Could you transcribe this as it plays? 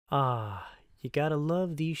Ah, you gotta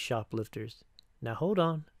love these shoplifters. Now hold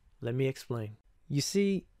on, let me explain. You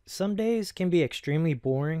see, some days can be extremely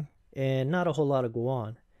boring and not a whole lot to go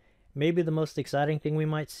on. Maybe the most exciting thing we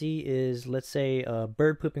might see is, let's say, a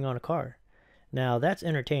bird pooping on a car. Now that's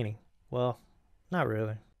entertaining. Well, not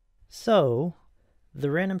really. So,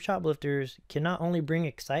 the random shoplifters can not only bring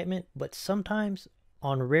excitement, but sometimes,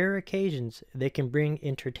 on rare occasions, they can bring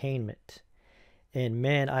entertainment. And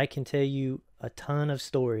man, I can tell you a ton of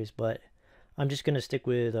stories, but I'm just going to stick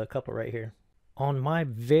with a couple right here. On my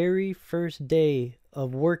very first day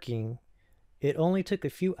of working, it only took a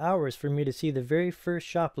few hours for me to see the very first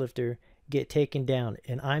shoplifter get taken down,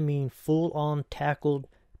 and I mean full on tackled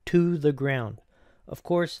to the ground. Of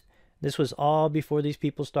course, this was all before these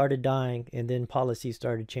people started dying and then policies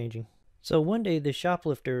started changing. So one day the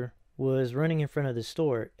shoplifter was running in front of the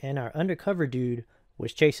store and our undercover dude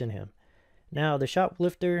was chasing him. Now, the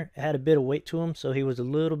shoplifter had a bit of weight to him, so he was a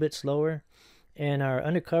little bit slower, and our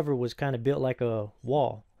undercover was kind of built like a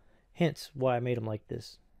wall, hence why I made him like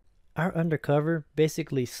this. Our undercover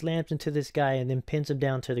basically slams into this guy and then pins him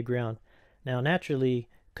down to the ground. Now, naturally,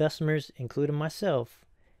 customers, including myself,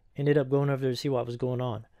 ended up going over there to see what was going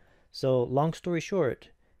on. So, long story short,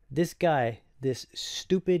 this guy, this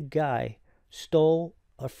stupid guy, stole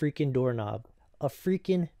a freaking doorknob. A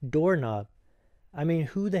freaking doorknob. I mean,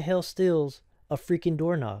 who the hell steals a freaking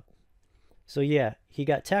doorknob? So yeah, he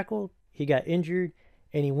got tackled, he got injured,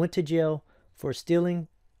 and he went to jail for stealing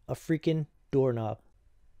a freaking doorknob.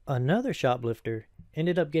 Another shoplifter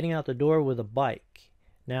ended up getting out the door with a bike.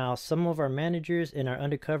 Now, some of our managers and our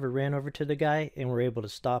undercover ran over to the guy and were able to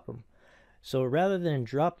stop him. So rather than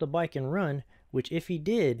drop the bike and run, which if he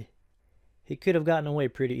did, he could have gotten away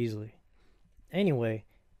pretty easily. Anyway,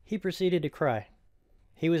 he proceeded to cry.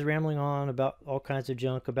 He was rambling on about all kinds of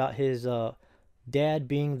junk about his dad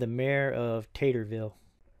being the mayor of Taterville.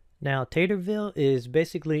 Now, Taterville is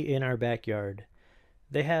basically in our backyard.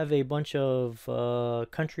 They have a bunch of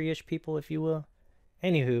country-ish people, if you will.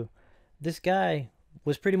 Anywho, this guy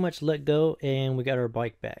was pretty much let go and we got our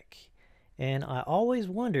bike back. And I always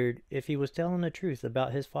wondered if he was telling the truth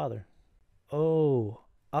about his father. Oh,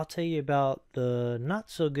 I'll tell you about the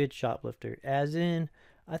not-so-good shoplifter, as in,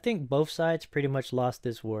 I think both sides pretty much lost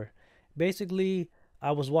this war. Basically,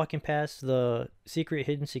 I was walking past the secret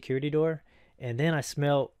hidden security door, and then I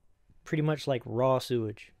smelled pretty much like raw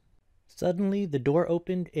sewage. Suddenly, the door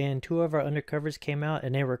opened, and two of our undercovers came out,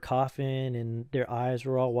 and they were coughing, and their eyes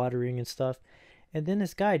were all watering and stuff. And then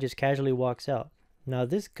this guy just casually walks out. Now,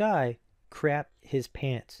 this guy crapped his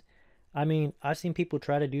pants. I mean, I've seen people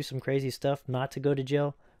try to do some crazy stuff not to go to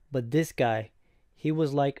jail, but this guy, he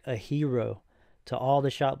was like a hero to all the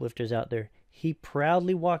shoplifters out there. He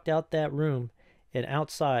proudly walked out that room and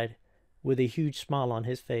outside with a huge smile on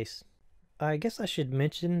his face. I guess I should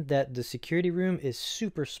mention that the security room is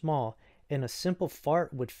super small and a simple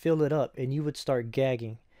fart would fill it up and you would start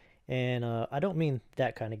gagging. And I don't mean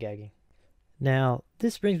that kind of gagging. Now,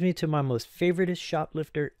 this brings me to my most favoriteest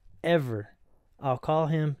shoplifter ever. I'll call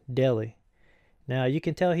him Deli. Now, you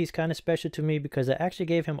can tell he's kind of special to me because I actually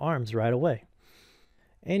gave him arms right away.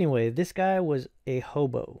 Anyway, this guy was a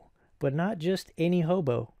hobo, but not just any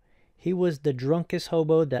hobo. He was the drunkest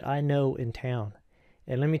hobo that I know in town.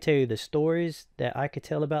 And let me tell you, the stories that I could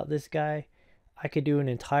tell about this guy, I could do an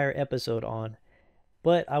entire episode on.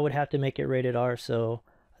 But I would have to make it rated R, so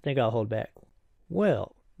I think I'll hold back.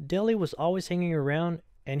 Well, Deli was always hanging around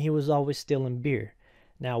and he was always stealing beer.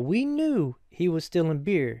 Now, we knew he was stealing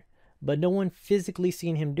beer, but no one physically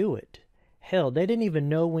seen him do it. Hell, they didn't even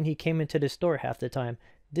know when he came into the store half the time.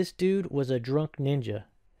 This dude was a drunk ninja.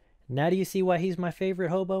 Now do you see why he's my favorite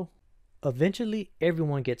hobo? Eventually,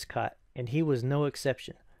 everyone gets caught, and he was no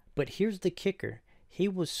exception. But here's the kicker. He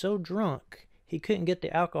was so drunk, he couldn't get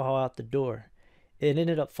the alcohol out the door. It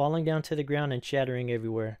ended up falling down to the ground and shattering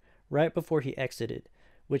everywhere, right before he exited,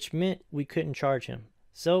 which meant we couldn't charge him.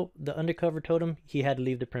 So, the undercover told him he had to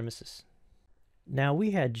leave the premises. Now,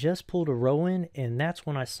 we had just pulled a row in, and that's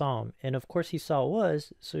when I saw him. And of course he saw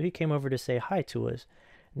us, so he came over to say hi to us.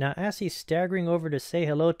 Now, as he's staggering over to say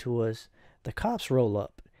hello to us, the cops roll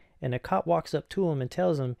up. And the cop walks up to him and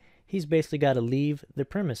tells him he's basically got to leave the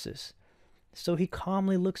premises. So he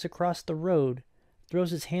calmly looks across the road,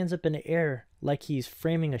 throws his hands up in the air like he's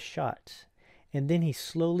framing a shot. And then he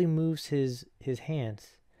slowly moves his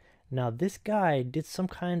hands. Now, this guy did some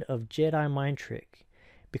kind of Jedi mind trick,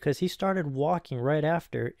 because he started walking right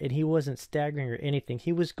after and he wasn't staggering or anything.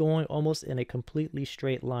 He was going almost in a completely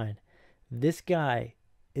straight line. This guy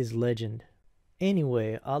is legend.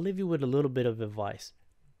 Anyway, I'll leave you with a little bit of advice.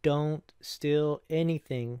 Don't steal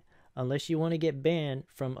anything unless you want to get banned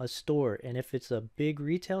from a store. And if it's a big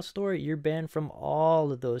retail store, you're banned from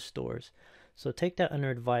all of those stores. So take that under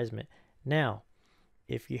advisement. Now,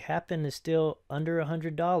 if you happen to steal under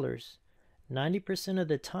 $100, 90% of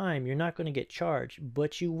the time you're not going to get charged,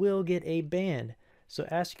 but you will get a ban. So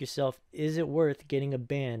ask yourself, is it worth getting a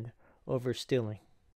ban over stealing?